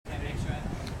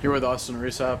You're with Austin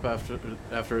Resop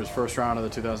after his first round of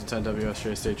the 2010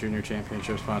 WSGA State Junior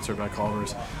Championship, sponsored by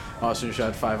Culver's. Austin, you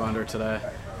shot 5 under today.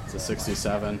 It's a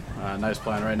 67. Nice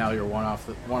plan. Right now, you're one off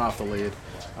the lead.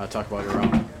 Talk about your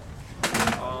round.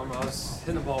 I was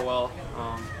hitting the ball well.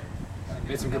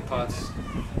 Made some good putts.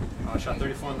 Shot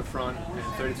 34 in the front and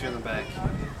 33 in the back.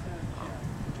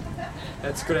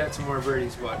 It's good to add some more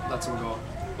birdies, but let them go.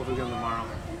 Hopefully get them tomorrow.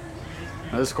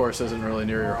 Now, this course isn't really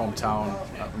near your hometown.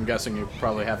 I'm guessing you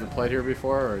probably haven't played here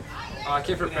before? Or? I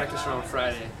came for a practice round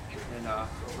Friday, and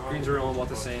greens were all about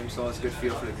the same, so it's a good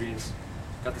feel for the greens.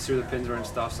 Got to see where the pins were and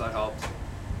stuff, so that helped.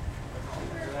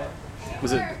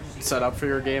 Was it set up for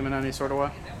your game in any sort of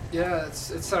way? Yeah, it's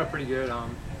set up pretty good. I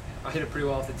hit it pretty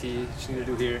well off the tee, just need to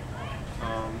do here.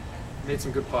 Made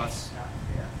some good putts.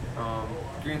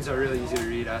 Greens are really easy to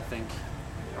read, I think.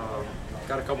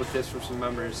 Got a couple of tips from some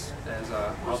members as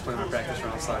I was playing my practice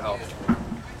round, so that helped.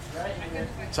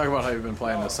 Talk about how you've been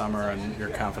playing this summer and your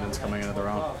confidence coming into the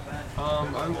round.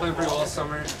 I've been playing pretty well this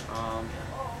summer.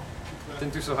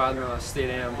 Didn't do so hot in the state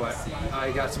am, but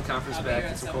I got some confidence back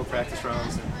in some cold practice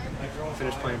rounds and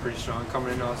finished playing pretty strong.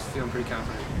 Coming in, I was feeling pretty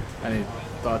confident. Any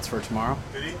thoughts for tomorrow?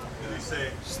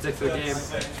 Stick to the game,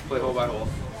 play hole by hole.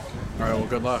 All right, well,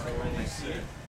 good luck.